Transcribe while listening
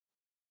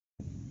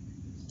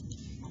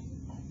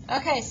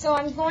Okay, so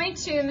I'm going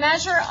to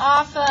measure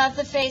off of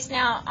the face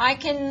now. I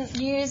can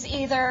use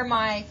either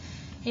my,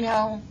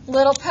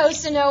 little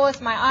Post-it note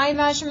with my eye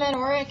measurement,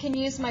 or I can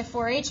use my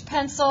 4H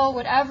pencil.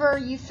 Whatever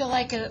you feel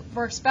like it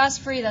works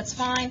best for you, that's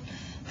fine.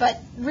 But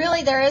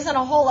really, there isn't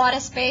a whole lot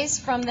of space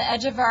from the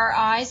edge of our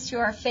eyes to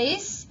our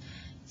face.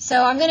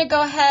 So I'm going to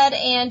go ahead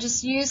and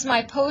just use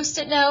my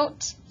Post-it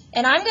note.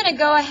 And I'm going to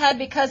go ahead,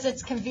 because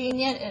it's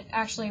convenient, it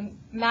actually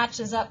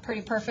matches up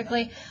pretty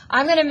perfectly.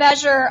 I'm going to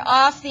measure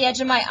off the edge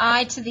of my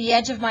eye to the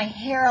edge of my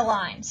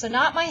hairline. So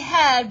not my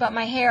head, but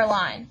my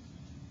hairline.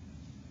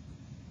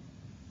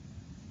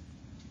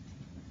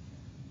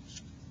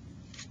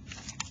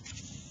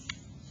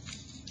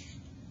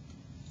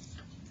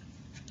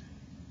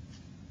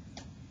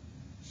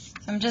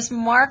 So I'm just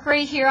mark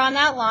right here on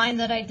that line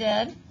that I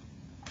did.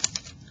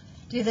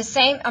 Do the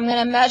same. I'm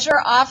going to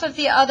measure off of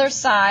the other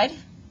side.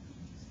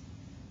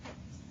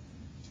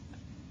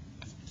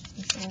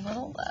 A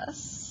little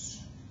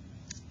less.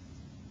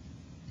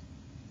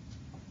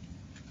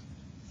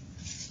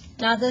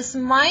 Now this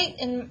might,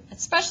 and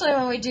especially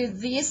when we do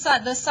this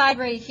side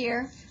right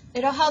here,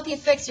 it'll help you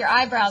fix your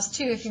eyebrows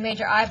too if you made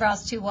your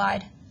eyebrows too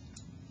wide.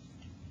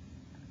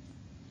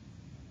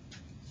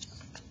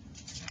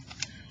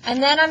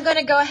 And then I'm going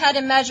to go ahead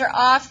and measure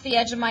off the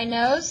edge of my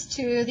nose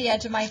to the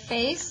edge of my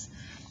face.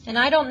 And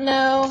I don't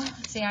know,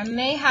 let's see, I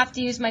may have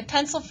to use my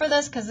pencil for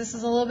this because this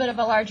is a little bit of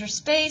a larger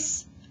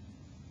space.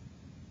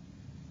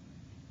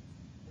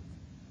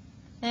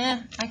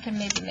 I can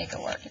maybe make it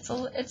work.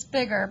 It's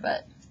bigger,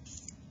 but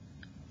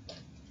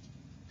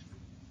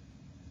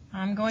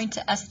I'm going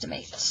to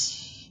estimate.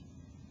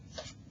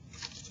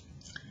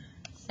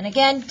 And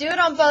again, do it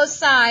on both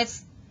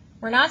sides.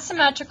 We're not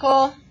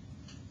symmetrical.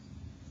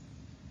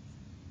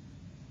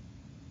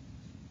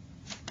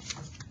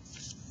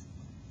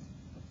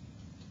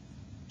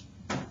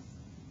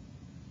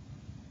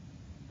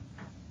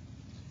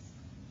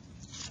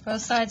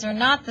 Both sides are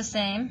not the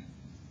same.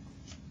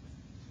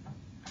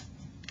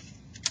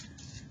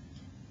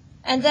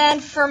 And then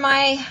for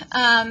my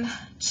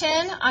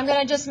chin, I'm going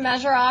to just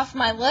measure off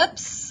my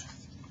lips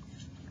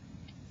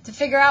to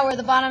figure out where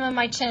the bottom of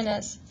my chin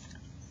is.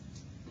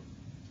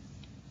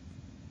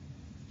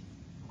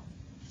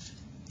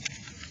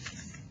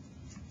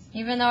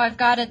 Even though I've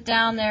got it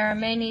down there, I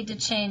may need to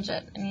change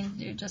it. I need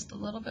to do just a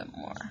little bit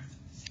more.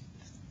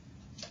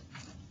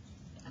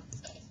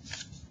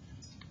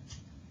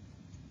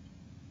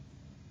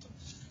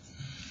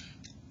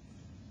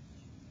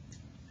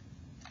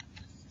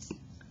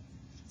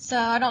 So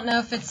I don't know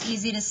if it's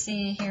easy to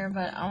see here,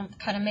 but I'll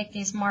kind of make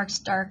these marks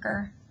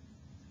darker.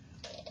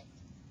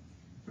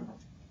 All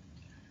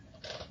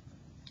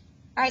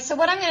right, so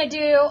what I'm going to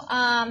do,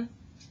 I'm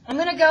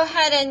going to go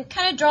ahead and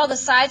kind of draw the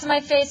sides of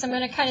my face. I'm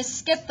going to kind of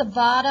skip the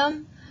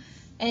bottom,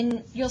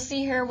 and you'll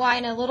see here why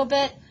in a little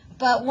bit.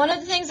 But one of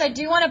the things I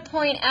do want to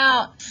point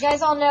out, you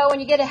guys all know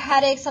when you get a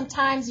headache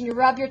sometimes and you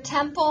rub your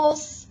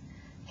temples.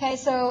 Okay,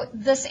 so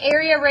this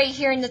area right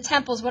here in the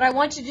temples, what I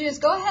want you to do is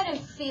go ahead and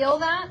feel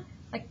that.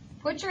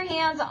 Put your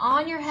hands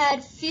on your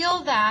head,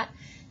 feel that.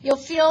 You'll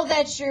feel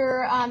that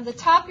your the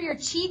top of your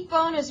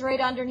cheekbone is right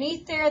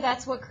underneath there.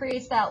 That's what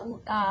creates that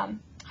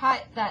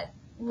that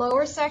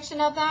lower section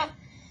of that.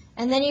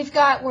 And then you've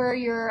got where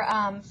your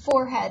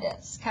forehead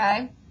is,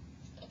 okay?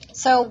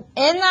 So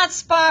in that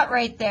spot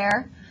right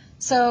there,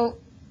 so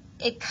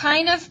it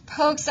kind of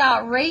pokes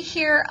out right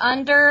here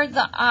under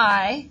the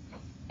eye,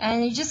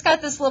 and you just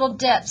got this little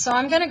dip. So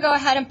I'm going to go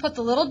ahead and put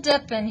the little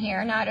dip in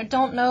here. Now, I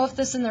don't know if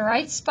this is in the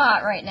right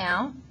spot right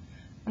now.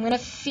 I'm going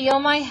to feel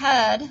my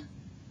head.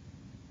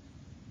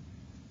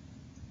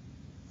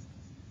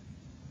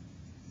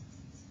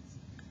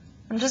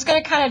 I'm just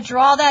going to kind of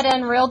draw that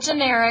in real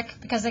generic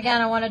because,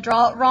 again, I want to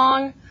draw it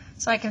wrong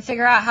so I can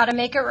figure out how to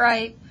make it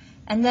right.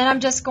 And then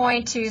I'm just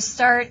going to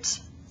start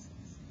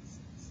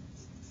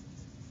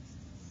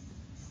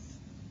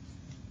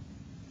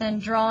then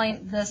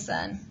drawing this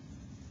in.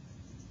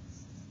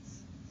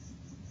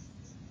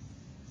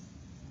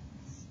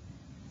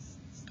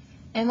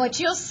 And what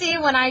you'll see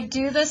when I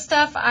do this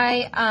stuff,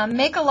 I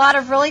make a lot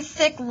of really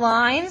thick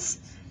lines,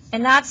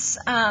 and that's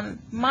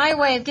my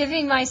way of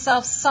giving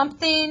myself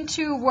something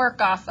to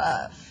work off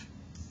of.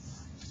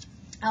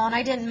 Oh, and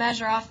I didn't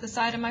measure off the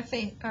side of my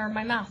face or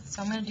my mouth,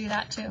 so I'm going to do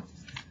that too.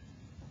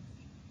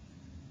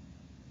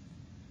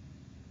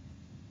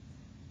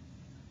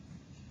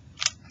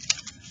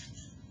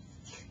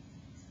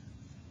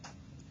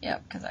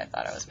 Yep, because I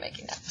thought I was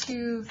making that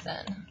too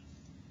thin.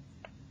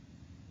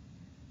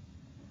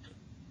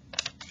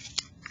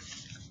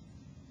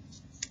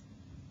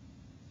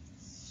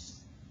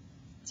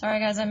 Sorry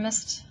guys, I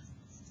missed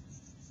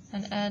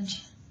an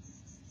edge.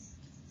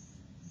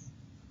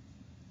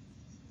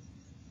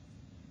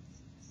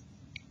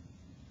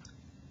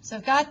 So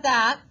I've got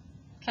that,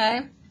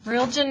 okay,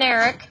 real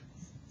generic.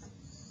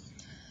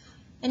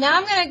 And now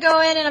I'm going to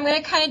go in and I'm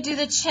going to kind of do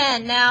the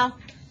chin. Now,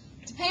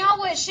 depending on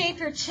what shape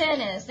your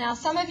chin is. Now,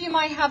 some of you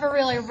might have a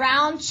really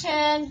round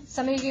chin.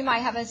 Some of you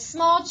might have a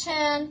small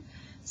chin.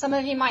 Some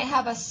of you might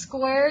have a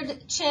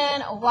squared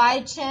chin, a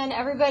wide chin.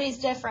 Everybody's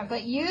different,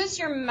 but use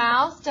your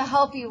mouth to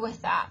help you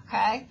with that,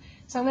 okay?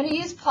 So I'm going to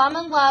use plumb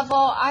and level.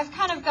 I've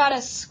kind of got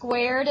a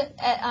squared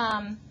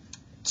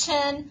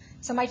chin,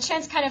 so my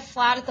chin's kind of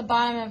flat at the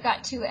bottom and I've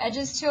got two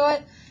edges to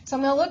it. So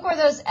I'm going to look where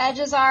those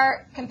edges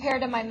are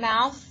compared to my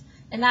mouth,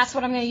 and that's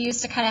what I'm going to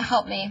use to kind of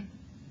help me.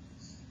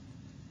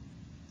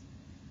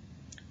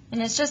 And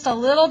it's just a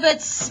little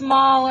bit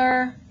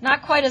smaller,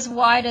 not quite as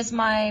wide as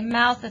my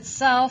mouth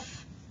itself.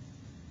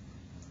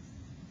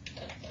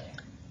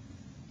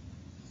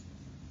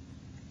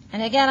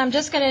 And again, I'm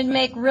just going to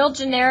make real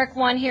generic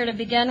one here to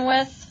begin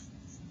with.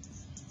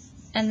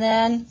 And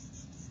then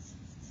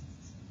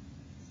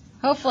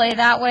hopefully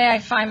that way I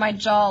find my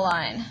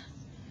jawline.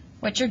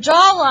 With your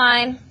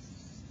jawline,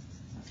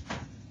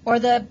 or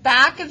the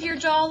back of your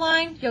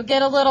jawline, you'll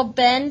get a little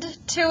bend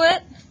to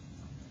it.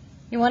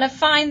 You want to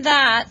find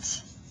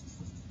that.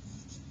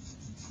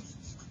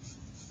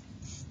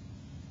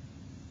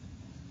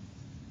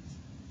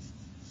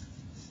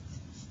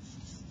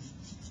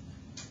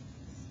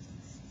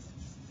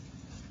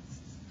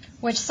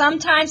 Which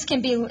sometimes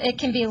can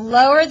be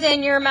lower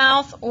than your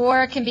mouth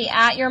or it can be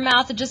at your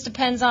mouth. It just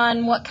depends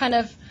on what kind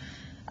of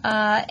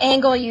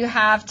angle you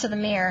have to the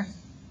mirror.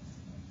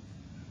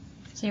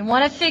 So you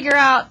want to figure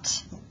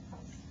out,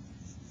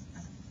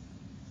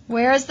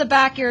 where is the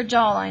back of your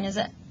jawline? Is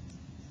it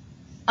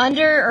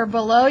under or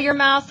below your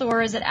mouth,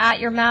 or is it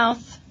at your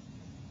mouth?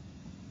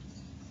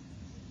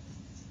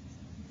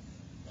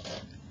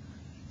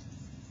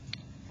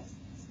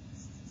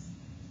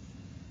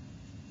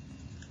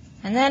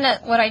 And then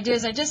what I do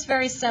is I just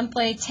very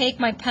simply take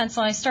my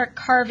pencil and I start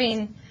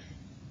carving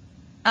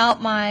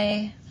out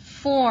my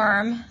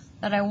form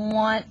that I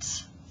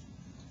want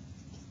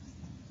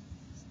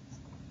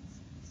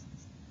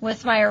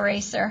with my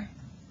eraser.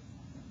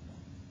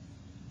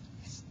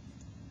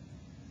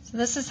 So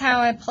this is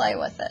how I play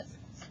with it.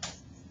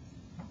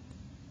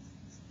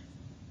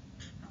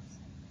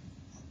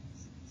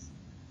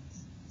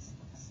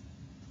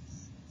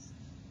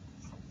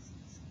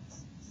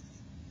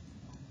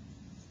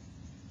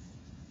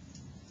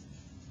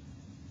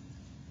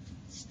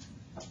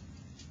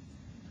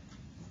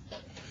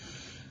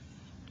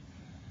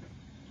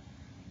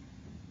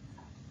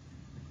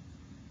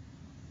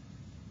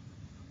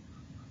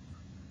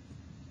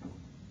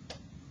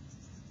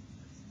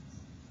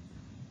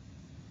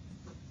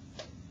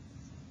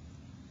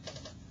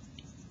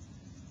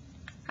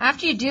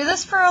 After you do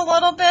this for a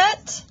little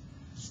bit,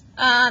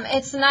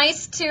 it's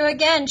nice to,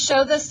 again,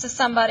 show this to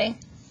somebody.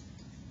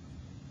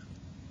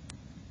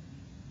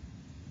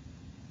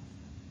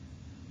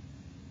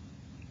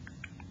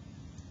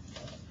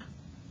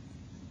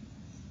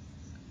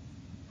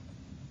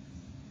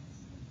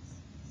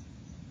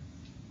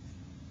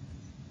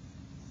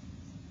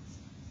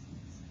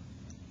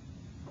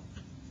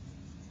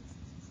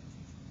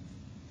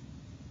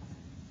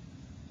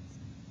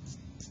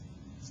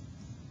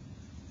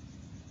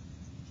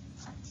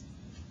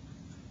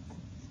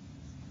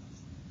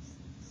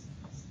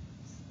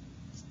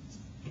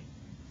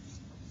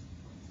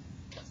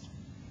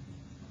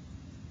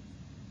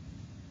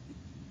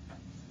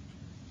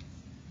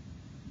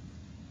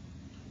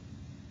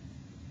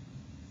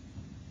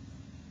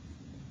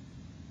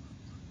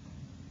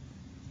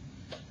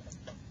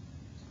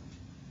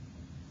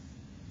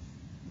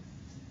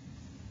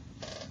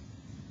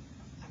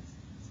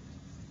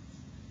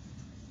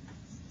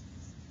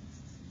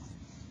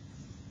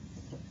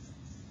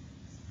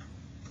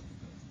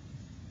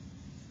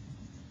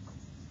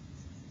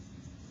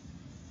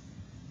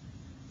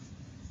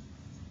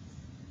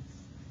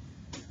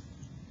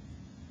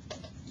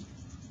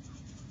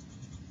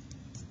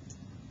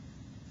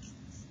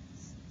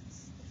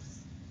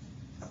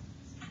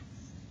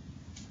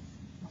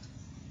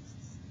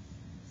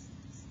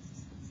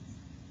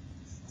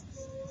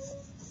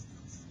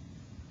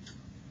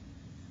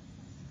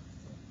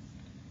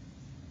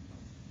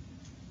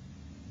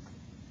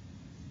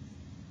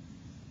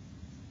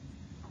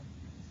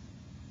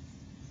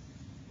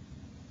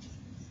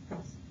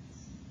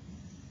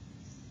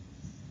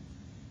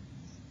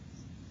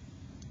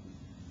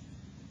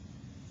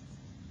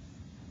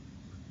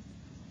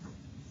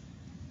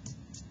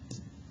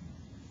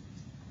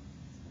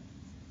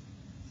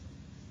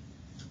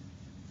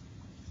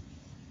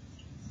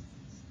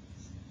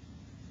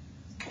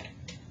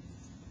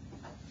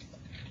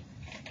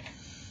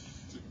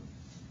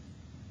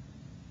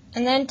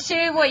 And then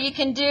too, what you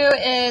can do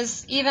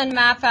is even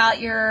map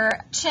out your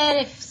chin.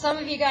 If some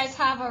of you guys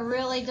have a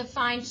really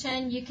defined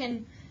chin, you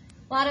can,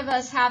 a lot of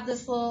us have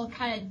this little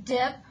kind of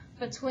dip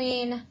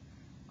between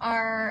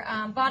our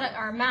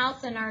our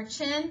mouth and our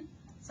chin.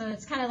 So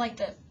it's kind of like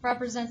that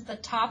represents the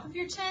top of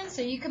your chin.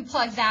 So you can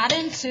plug that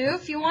in too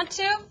if you want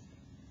to.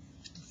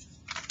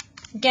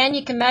 Again,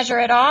 you can measure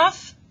it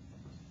off.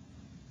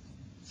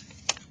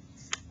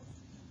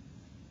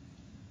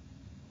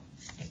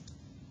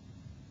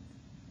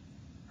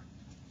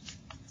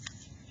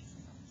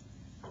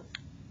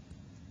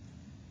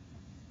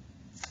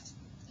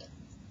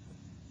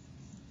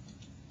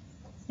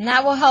 And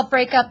that will help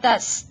break up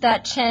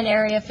that chin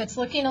area. If it's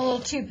looking a little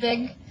too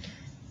big, it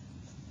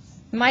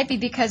might be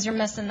because you're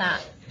missing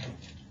that.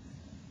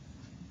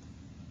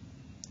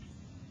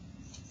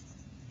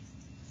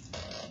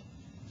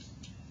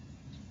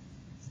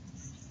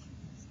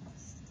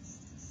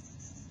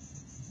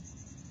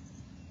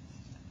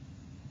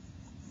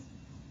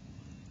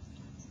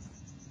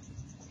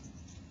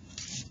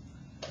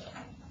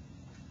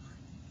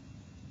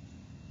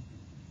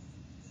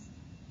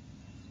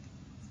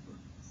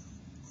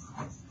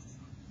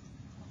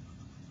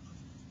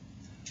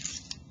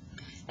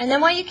 And then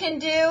what you can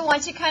do,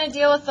 once you kind of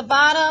deal with the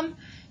bottom,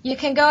 you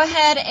can go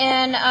ahead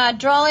and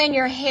draw in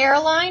your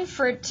hairline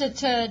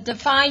to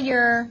define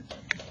your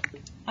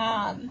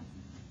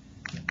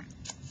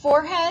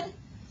forehead.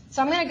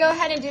 So I'm going to go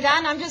ahead and do that,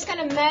 and I'm just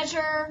going to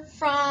measure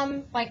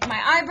from like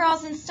my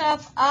eyebrows and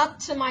stuff up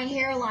to my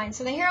hairline.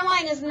 So the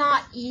hairline is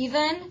not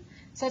even,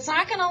 so it's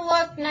not going to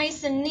look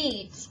nice and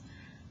neat,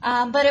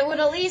 but it would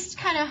at least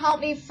kind of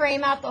help me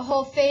frame out the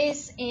whole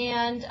face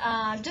and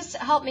just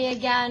help me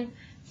again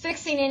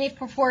fixing any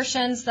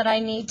proportions that I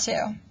need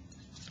to.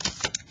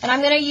 And I'm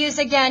going to use,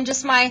 again,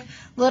 just my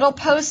little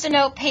Post-it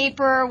note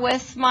paper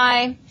with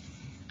my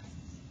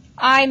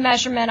eye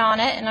measurement on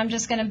it, and I'm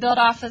just going to build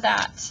off of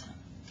that.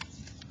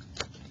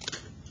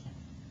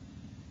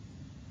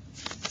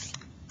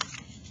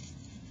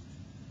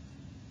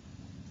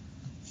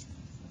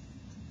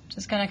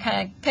 Just going to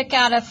kind of pick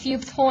out a few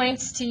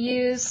points to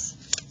use,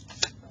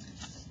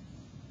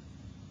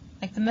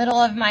 like the middle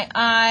of my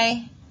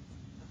eye.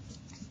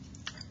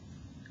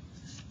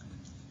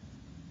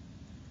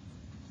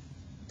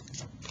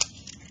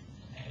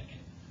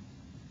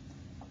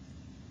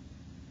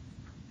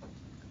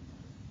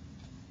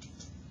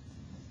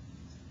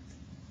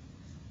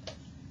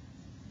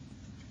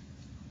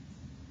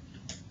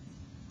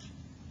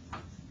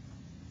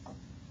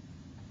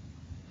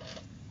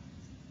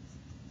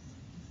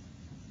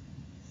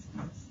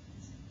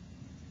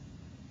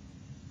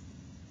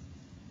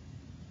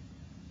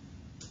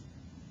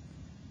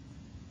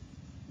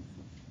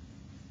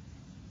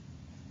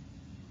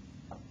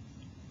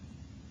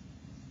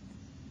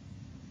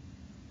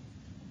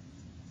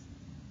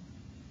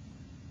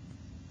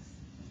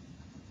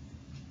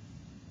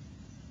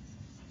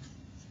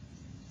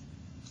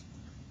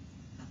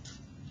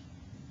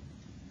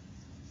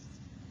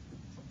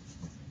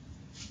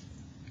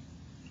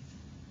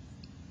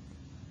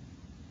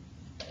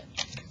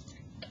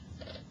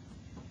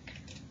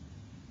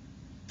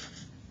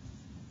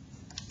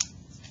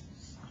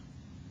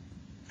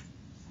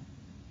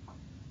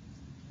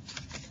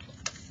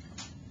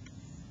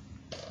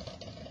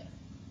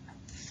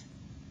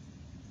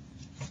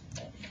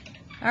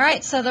 All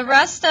right, so the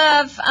rest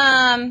of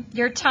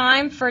your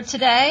time for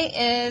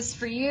today is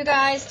for you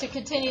guys to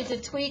continue to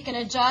tweak and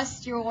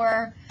adjust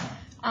your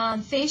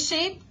face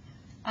shape.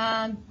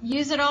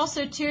 Use it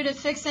also, too, to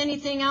fix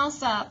anything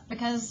else up,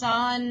 because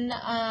on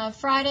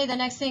Friday, the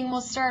next thing we'll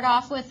start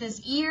off with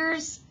is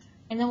ears,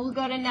 and then we'll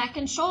go to neck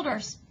and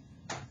shoulders.